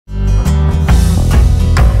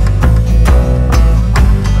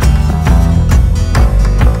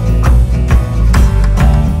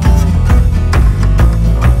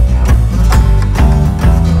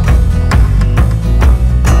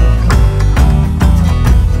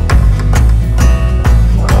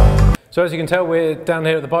So as you can tell, we're down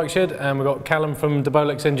here at the bike shed and we've got Calum from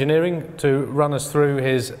deBolex Engineering to run us through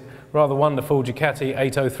his rather wonderful Ducati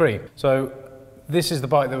 803. So this is the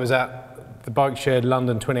bike that was at the Bike Shed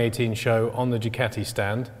London 2018 show on the Ducati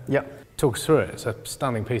stand. Yep. Talk us through it. It's a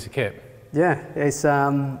stunning piece of kit. Yeah, it's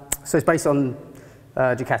so it's based on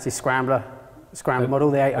Ducati Scrambler model,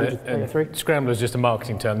 the 803. Scrambler is just a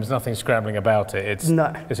marketing term. There's nothing scrambling about it.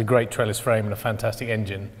 It's a great trellis frame and a fantastic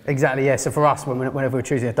engine. Exactly. Yeah. So for us, whenever we're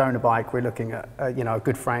choosing a donor bike, we're looking at a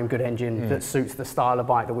good frame, good engine that suits the style of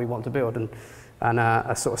bike that we want to build, and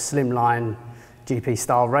a sort of slimline GP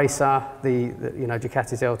style racer. The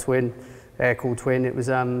Ducati's L-twin, air-cooled twin. It was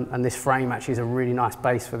and this frame actually is a really nice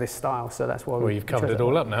base for this style. So that's why. Well, you've covered it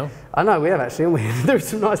all up now. I know we have actually. And there's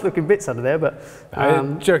some nice looking bits under there, but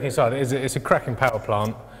joking aside, it's a cracking power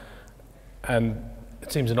plant, and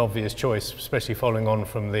it seems an obvious choice, especially following on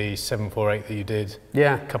from the 748 that you did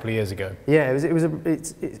a couple of years ago. Yeah,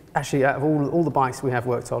 it's actually, out of all the bikes we have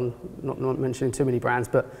worked on, not mentioning too many brands,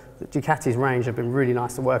 but the Ducati's range have been really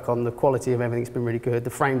nice to work on. The quality of everything's been really good. The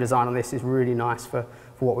frame design on this is really nice for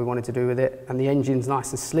what we wanted to do with it, and the engine's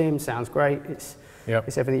nice and slim, sounds great. It's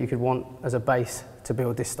everything you could want as a base to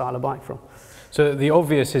build this style of bike from. So the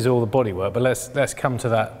obvious is all the bodywork, but let's come to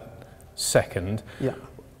that second. Yeah.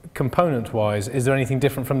 Component-wise, is there anything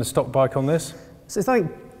different from the stock bike on this? So it's nothing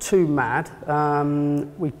too mad.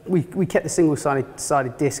 We kept the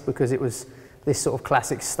single-sided disc because it was this sort of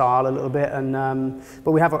classic style a little bit, and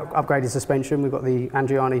but we have upgraded suspension. We've got the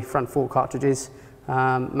Andriani front fork cartridges.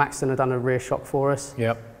 Maxton have done a rear shock for us.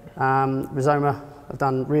 Yep. Rizoma have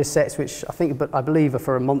done rear sets, which I believe are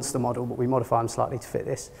for a monster model, but we modify them slightly to fit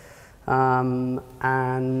this. And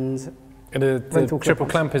the triple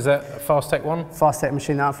clamp, is that a Fast-Tech one? Fast-Tech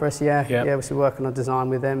machine out for us, yeah. Yep. Yeah, we're still working on a design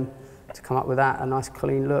with them to come up with that, a nice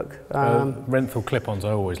clean look. Renthal clip-ons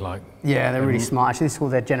I always like. Yeah, they're really smart. Actually, this is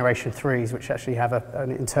called their Generation 3s, which actually have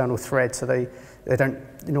an internal thread, so they don't,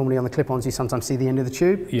 normally on the clip-ons you sometimes see the end of the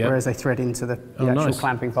tube, whereas they thread into the actual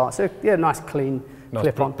clamping part. So yeah, nice clean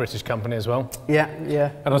clip-on. British company as well. Yeah,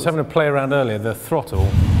 yeah. And I was having a play around earlier, the throttle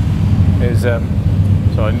is,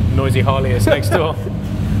 sorry, noisy Harley is next door.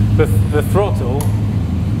 The throttle,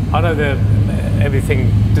 I know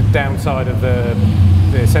everything downside of the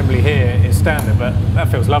assembly here is standard, but that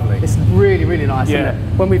feels lovely. It's really, really nice, isn't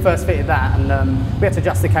it? When we first fitted that, and we had to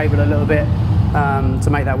adjust the cable a little bit to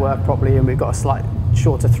make that work properly, and we've got a slight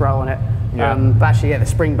shorter throw on it. But actually, the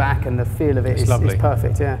spring back and the feel of it is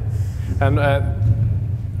perfect, yeah. And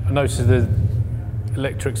I noticed the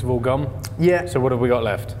electrics have all gone. Yeah. So what have we got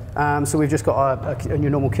left? So we've just got your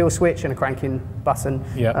normal kill switch and a cranking button.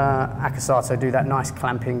 Akasato do that nice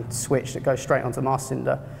clamping switch that goes straight onto the master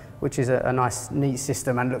cylinder, which is a nice, neat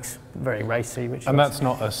system and looks very racy. And that's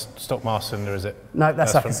not a stock master cylinder, is it? No,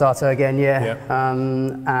 that's Akasato again, yeah.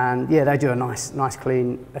 And yeah, they do a nice,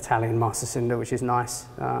 clean Italian master cylinder, which is nice.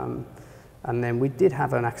 And then we did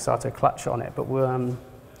have an Akasato clutch on it, but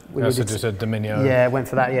so just a Dominio. Yeah, went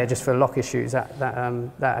for that. Yeah, just for lock issues.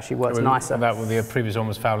 That actually works nicer. That the previous one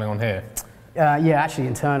was fouling on here. Yeah, actually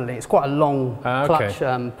internally, it's quite a long clutch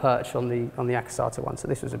perch on the Akasato one. So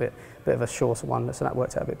this was a bit of a shorter one, so that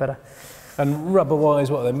worked out a bit better. And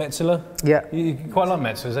rubber-wise, what are they, Metzeler? Yeah. You quite like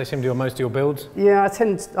Metzlers. They seem to do most of your builds. Yeah,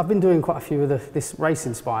 I've been doing quite a few of this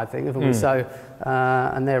race-inspired thing, haven't we? So,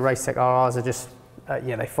 and their Racetech RRs are just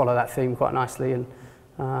they follow that theme quite nicely, and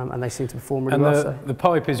they seem to perform really well. And the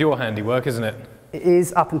pipe is your handiwork, isn't it? It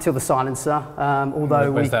is up until the silencer,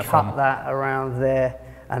 although we cut that around there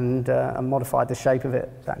and modified the shape of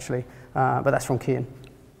it, actually. But that's from Kian.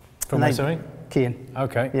 From where, sorry? Kian.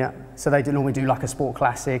 Okay. Yeah. So they normally do like a Sport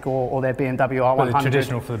Classic or their BMW R100. Well, they're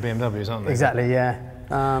traditional for the BMWs, aren't they? Exactly, yeah.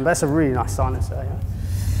 But that's a really nice silencer,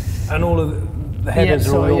 yeah. And all of the headers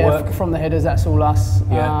are all your work? From the headers, that's all us.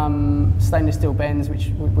 Stainless steel bends,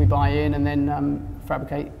 which we buy in and then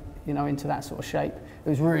fabricate, into that sort of shape. It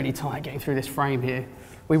was really tight getting through this frame here.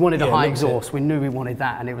 We wanted a high exhaust. We knew we wanted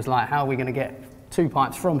that, and it was like, how are we going to get two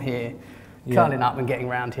pipes from here, curling up and getting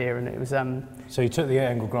round here? And it was. So you took the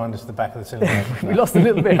angle grinder to the back of the cylinder. We lost a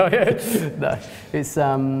little bit. No, it's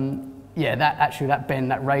that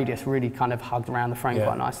bend, that radius, really kind of hugged around the frame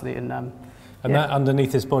quite nicely, and that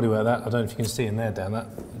underneath this bodywork, that I don't know if you can see in there, Dan,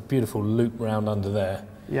 that beautiful loop round under there.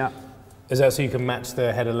 Yeah. Is that so you can match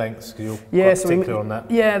the header lengths? Because you're quite particular on that.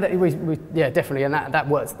 Yeah, definitely, and that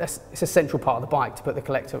works. It's a central part of the bike to put the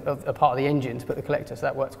collector, a part of the engine to put the collector, so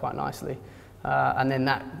that works quite nicely. And then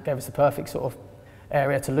that gave us the perfect sort of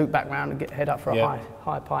area to loop back round and head up for a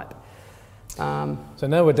high pipe. So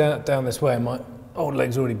now we're down this way, and my old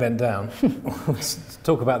leg's already bent down. Let's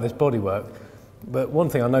talk about this bodywork. But one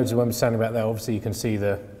thing I noticed when we're standing back there, obviously you can see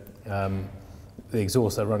the the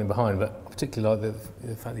exhaust they're running behind, but I particularly like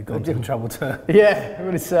the fact you've gone to the trouble to... Yeah,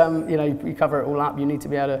 well, it's, you know, you cover it all up, you need to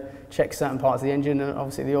be able to check certain parts of the engine, and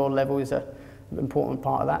obviously the oil level is an important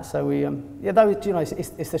part of that. So we, yeah, those, you know,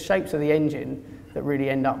 it's the shapes of the engine that really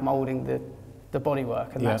end up moulding the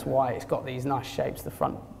bodywork, and that's why it's got these nice shapes. The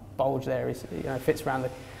front bulge there is, you know, fits around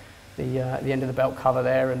the end of the belt cover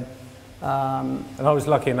there, and I was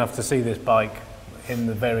lucky enough to see this bike in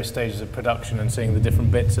the various stages of production and seeing the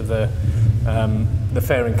different bits of the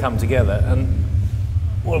fairing come together. And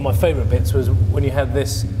one of my favourite bits was when you had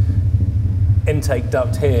this intake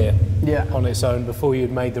duct here on its own before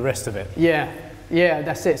you'd made the rest of it. Yeah, yeah,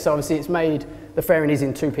 that's it. So obviously it's made, the fairing is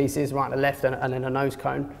in two pieces, right and left, and then a nose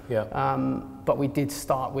cone. Yeah. But we did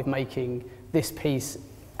start with making this piece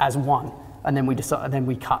as one, and then we decided, and then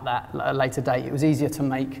we cut that at a later date. It was easier to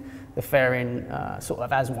make the fairing sort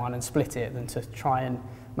of as one and split it than to try and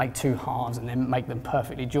make two halves and then make them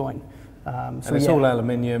perfectly join. So and it's all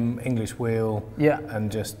aluminium, English wheel, and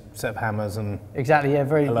just set of hammers and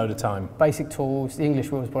very a load of time. Basic tools. The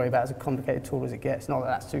English wheel is probably about as a complicated tool as it gets. Not that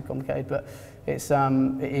that's too complicated, but it's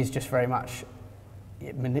it is just very much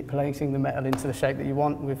manipulating the metal into the shape that you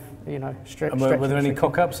want with, you know, stretch. And were there any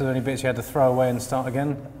cock-ups? Were there any bits you had to throw away and start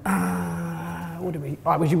again? What did we?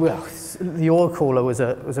 Well, the oil cooler was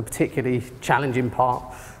a particularly challenging part.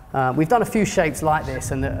 We've done a few shapes like this,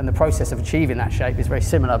 and the process of achieving that shape is very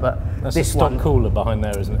similar. But that's this a stock cooler behind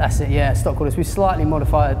there, isn't it? That's it. Yeah, stock coolers. We slightly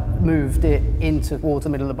modified, moved it into towards the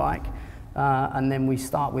middle of the bike, and then we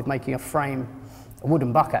start with making a frame, a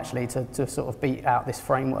wooden buck actually, to sort of beat out this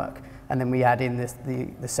framework, and then we add in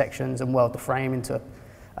the sections and weld the frame into,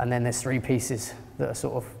 and then there's three pieces that are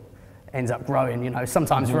sort of ends up growing. You know,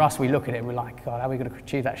 sometimes for us we look at it and we're like, God, how are we going to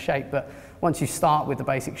achieve that shape? But once you start with the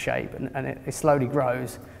basic shape and it slowly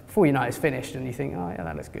grows, before you know it's finished, and you think, oh yeah,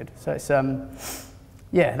 that looks good. So it's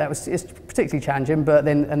yeah, it's particularly challenging. But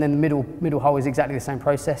then the middle hole is exactly the same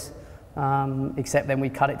process, except then we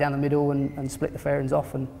cut it down the middle and split the fairings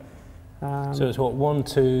off. And so it's what, 1,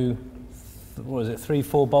 2, what is it, 3,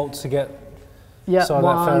 4 bolts to get? Yeah,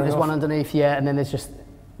 there's one underneath, and then there's just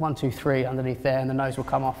 1, 2, 3 underneath there, and the nose will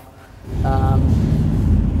come off.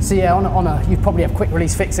 So yeah, you probably have quick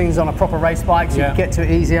release fixings on a proper race bike, so you can get to it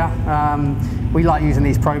easier. We like using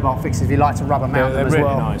these pro bolt fixes. We like to rubber mount them as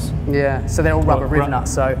well. They're really nice. Yeah, so they're all rubber riv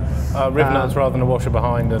nuts. So riv nuts rather than a washer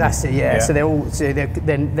behind. That's it. Yeah. So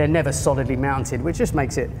they're never solidly mounted, which just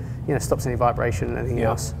makes it, you know, stops any vibration and anything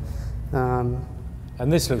else.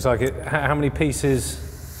 And this looks like it. How many pieces?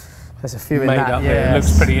 There's a few in made that. Up there. It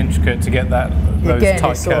looks pretty intricate to get those Again,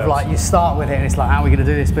 tight it's sort curves. of like you start with it and it's like, how are we going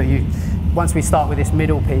to do this? But once we start with this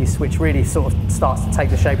middle piece, which really sort of starts to take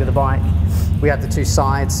the shape of the bike, we add the two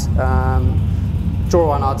sides, draw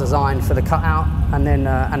on our design for the cutout, and then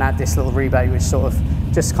and add this little rebate, which sort of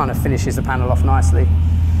just kind of finishes the panel off nicely.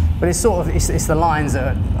 But it's sort of it's the lines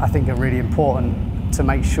that I think are really important to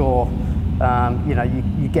make sure you know,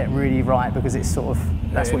 you get really right, because it's sort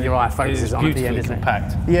of that's what your eye focuses on at the end, isn't it?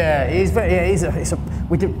 Compact. Yeah, it is very.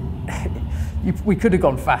 We could have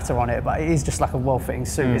gone fatter on it, but it is just like a well-fitting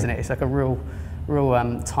suit, isn't it? It's like a real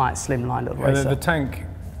tight, slimline little racer. The tank,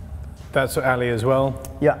 that's alley as well.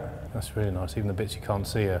 Yeah, that's really nice. Even the bits you can't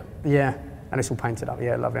see are. Yeah, and it's all painted up.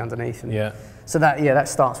 Yeah, lovely underneath. And yeah. So that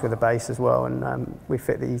starts with the base as well, and we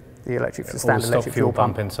fit the electric standard electric fuel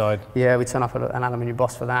pump inside. Yeah, we turn up an aluminium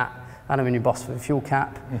boss for that. Aluminium boss for the fuel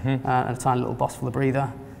cap, and a tiny little boss for the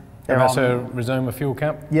breather. And that's a Rizoma fuel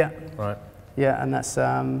cap? Yeah. Right. Yeah, and that's,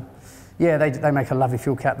 yeah, they make a lovely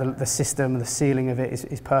fuel cap. The system, the sealing of it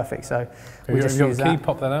is perfect. So we just use that. Key,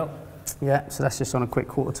 pop that out. Yeah, so that's just on a quick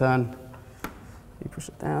quarter turn. You push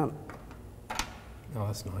it down. Oh,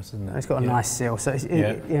 that's nice, isn't it? And it's got a nice seal. So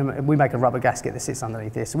you know, we make a rubber gasket that sits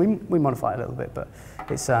underneath this. So we modify it a little bit, but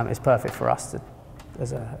it's perfect for us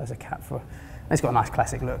as a cap for. It's got a nice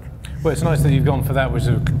classic look. Well, it's nice that you've gone for that, which is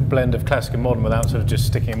a blend of classic and modern without sort of just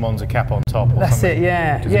sticking a Monza cap on top. Or that's something. It,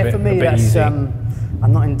 yeah. Yeah, for me, that's.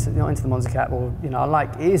 I'm not into the Monza cap, or you know,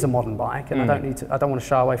 it is a modern bike, and I don't want to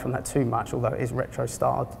shy away from that too much, although it is retro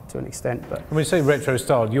styled to an extent. But when you say retro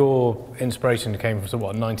styled, your inspiration came from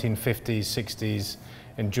what, 1950s, 60s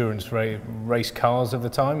endurance race cars of the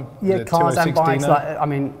time? Yeah, cars and bikes. Like, I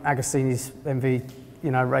mean, Agostini's MV,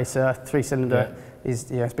 you know, racer 3-cylinder.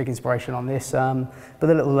 Is a big inspiration on this, but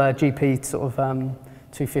the little GP sort of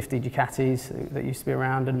 250 Ducatis that used to be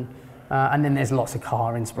around, and then there's lots of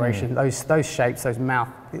car inspiration. Those shapes,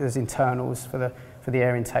 those internals for the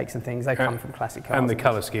air intakes and things, they come from classic cars. And the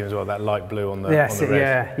colour scheme as well, that light blue on the red.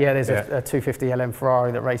 Yeah. There's a 250 LM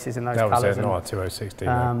Ferrari that races in those colours. That was 2060.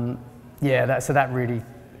 So that really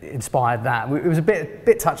inspired that. It was a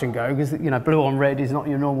bit touch and go, because you know, blue on red is not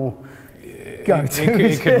your normal.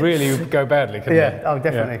 it could really go badly, couldn't it? Yeah, oh,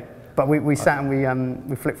 definitely. Yeah. But we sat and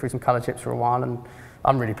we flicked through some colour chips for a while, and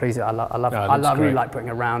I'm really pleased. I really like putting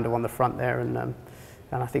a rounder on the front there, and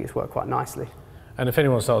I think it's worked quite nicely. And if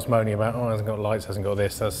anyone starts moaning about, oh, it hasn't got lights, hasn't got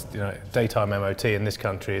this, that's, you know, daytime MOT in this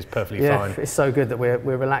country is perfectly fine. Yeah, it's so good that we're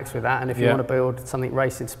relaxed with that. And if you want to build something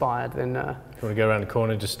race inspired, then if you want to go around the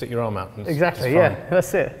corner, just stick your arm out. Exactly. Yeah,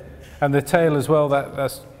 that's it. And the tail as well.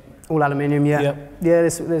 That's all aluminium. Yeah. Yep. Yeah.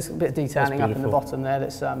 There's a bit of detailing up in the bottom there.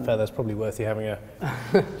 That's that's probably worth you having a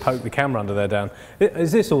poke the camera under there down.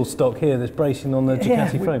 Is this all stock here? This bracing on the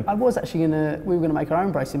Ducati frame. I was actually we were gonna make our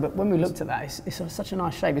own bracing, but when we looked at that, it's such a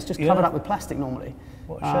nice shape. It's just covered up with plastic normally.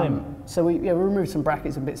 What a shame. So we removed some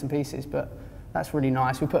brackets and bits and pieces, but that's really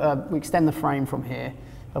nice. We extend the frame from here,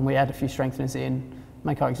 and we add a few strengtheners in,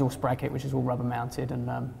 make our exhaust bracket, which is all rubber mounted,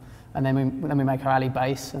 and then we make our alley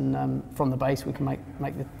base, and from the base we can make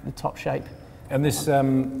the top shape. And this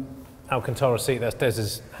Alcantara seat, that's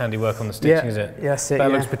Des's handiwork on the stitching, is it? Yes,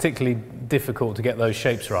 that looks particularly difficult to get those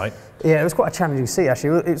shapes right. Yeah, it was quite a challenging seat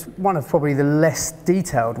actually. It's one of probably the less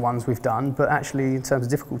detailed ones we've done, but actually in terms of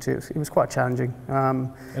difficulty, it was quite challenging.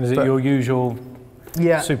 And is it your usual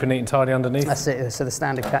super neat and tidy underneath? That's it. So the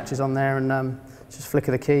standard catch is on there, and just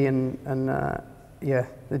flicker the key, and yeah,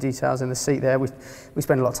 the details in the seat there. We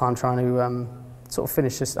spend a lot of time trying to sort of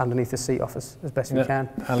finish this underneath the seat off as best we can.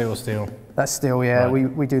 Alley or steel? That's steel, yeah.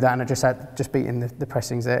 Right. We do that, and I just beating the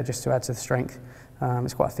pressings there just to add to the strength.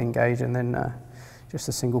 It's quite a thin gauge, and then just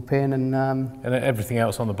a single pin, and everything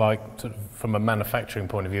else on the bike, sort of from a manufacturing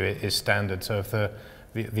point of view, it is standard. So if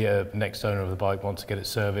the next owner of the bike wants to get it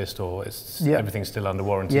serviced, or everything's still under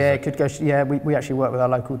warranty. Yeah, it could go. Yeah, we actually work with our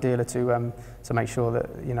local dealer to make sure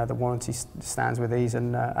that the warranty stands with these,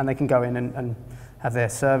 and they can go in and have their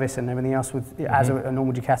service and everything else with as a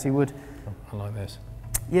normal Ducati would. I like this.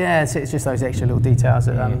 Yeah, it's just those extra little details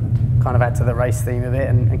that kind of add to the race theme of it,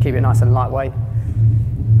 and keep it nice and lightweight.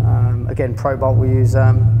 Again, Pro Bolt we use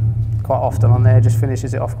quite often on there, just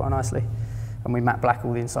finishes it off quite nicely. And we matte black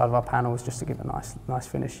all the inside of our panels just to give a nice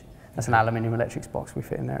finish. That's an aluminium electrics box we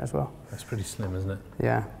fit in there as well. That's pretty slim, isn't it?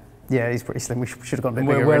 Yeah. Yeah, he's pretty slim. We should have gone a bit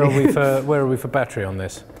bigger. Where are we for battery on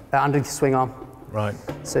this? Underneath the swing arm. Right.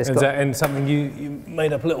 So is that in something you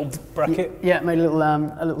made up a little bracket? Yeah, made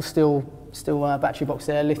a little steel battery box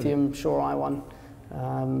there, lithium Sure-Eye one.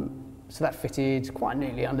 So that fitted quite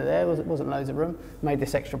neatly under there. Wasn't loads of room. Made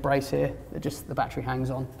this extra brace here that just the battery hangs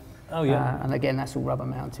on. Oh yeah. And again, that's all rubber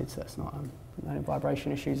mounted, so that's not no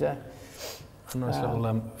vibration issues there. A nice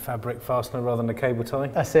little fabric fastener rather than a cable tie.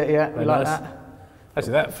 That's it. Yeah, we like that.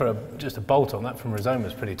 Actually, that for just a bolt on that from Rizoma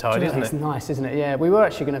is pretty tight, isn't it? It's nice, isn't it? Yeah, we were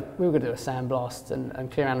actually going to do a sandblast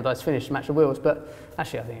and clear anodized finish to match the wheels, but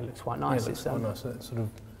actually I think it looks quite nice. Yeah, it looks quite nice. That sort of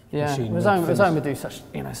Rizoma do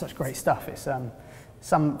such great stuff. It's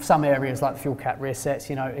some areas like the fuel cap rear sets.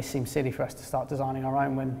 It seems silly for us to start designing our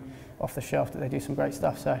own when off the shelf that they do some great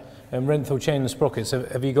stuff. So. And Renthal chain and sprockets.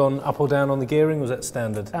 Have you gone up or down on the gearing? Was that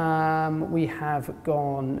standard? We have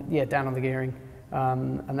gone down on the gearing.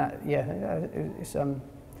 And that, it's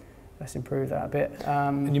let's improve that a bit.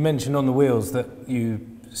 And you mentioned on the wheels that you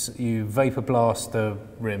vapor blast the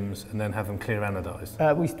rims and then have them clear anodized.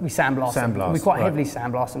 We sandblast them. We quite heavily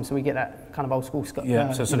sandblast them, so we get that kind of old school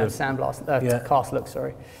sandblast cast look.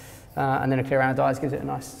 Sorry, and then a clear anodized gives it a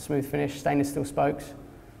nice smooth finish. Stainless steel spokes.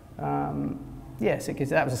 Yes, it gives.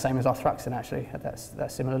 That was the same as our Thruxton actually. Had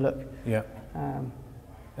that similar look. Yeah.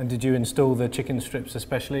 And did you install the chicken strips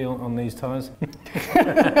especially on these tyres?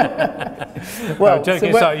 Well, no,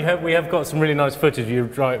 joking aside, we have got some really nice footage of you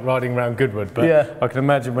riding around Goodwood, but I can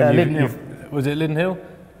imagine when was it Lydden Hill?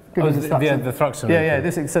 The Thruxton.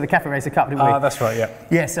 Yeah. So the Cafe Racer Cup, didn't we? That's right. Yeah.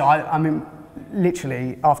 Yeah. So I mean,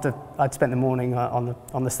 literally after I'd spent the morning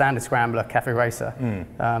on the standard Scrambler Cafe Racer,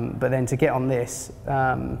 but then to get on this,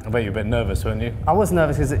 I bet you were a bit nervous, weren't you? I was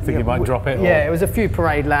nervous because you might drop it. Yeah, it was a few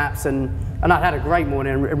parade laps, and I'd had a great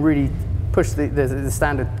morning and really pushed the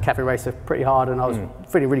standard Cafe Racer pretty hard, and I was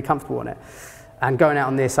feeling really comfortable on it. And going out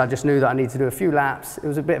on this, I just knew that I needed to do a few laps. It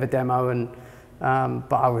was a bit of a demo, and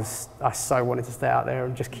but I so wanted to stay out there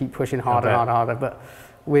and just keep pushing harder. But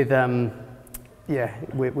with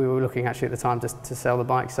we were looking actually at the time to sell the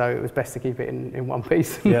bike, so it was best to keep it in one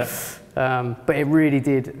piece. Yeah. But it really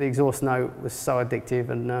did. The exhaust note was so addictive,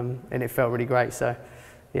 and it felt really great. So,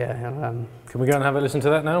 yeah. Can we go and have a listen to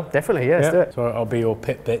that now? Definitely. Yeah. Let's do it. So I'll be your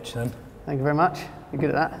pit bitch then. Thank you very much. You're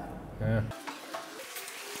good at that. Yeah.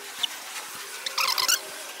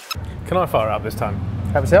 Can I fire it up this time?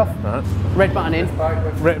 Help yourself. Right. Red button in.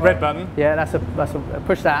 Red button. Yeah, that's a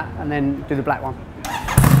push that, and then do the black one.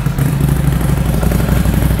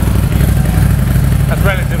 That's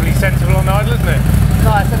relatively sensible on the idle, isn't it?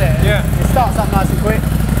 Nice, isn't it? Yeah. It starts up nice and quick.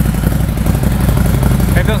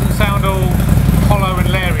 It doesn't sound all hollow and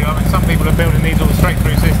leery. I mean, some people are building these all straight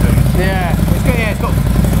through systems. Yeah, it's got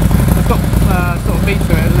sort of meat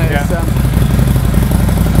to it, isn't it? Yeah.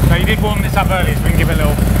 Now you did warm this up earlier, so we can give it a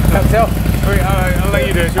little. Cocktail. I'll let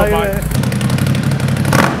you do it. It's your bike.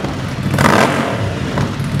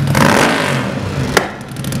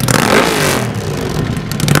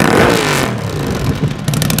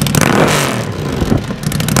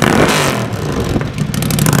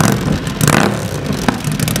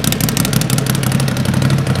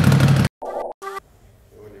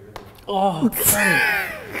 Oh,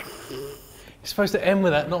 you're supposed to end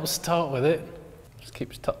with that, not start with it. Just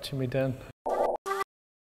keeps touching me down.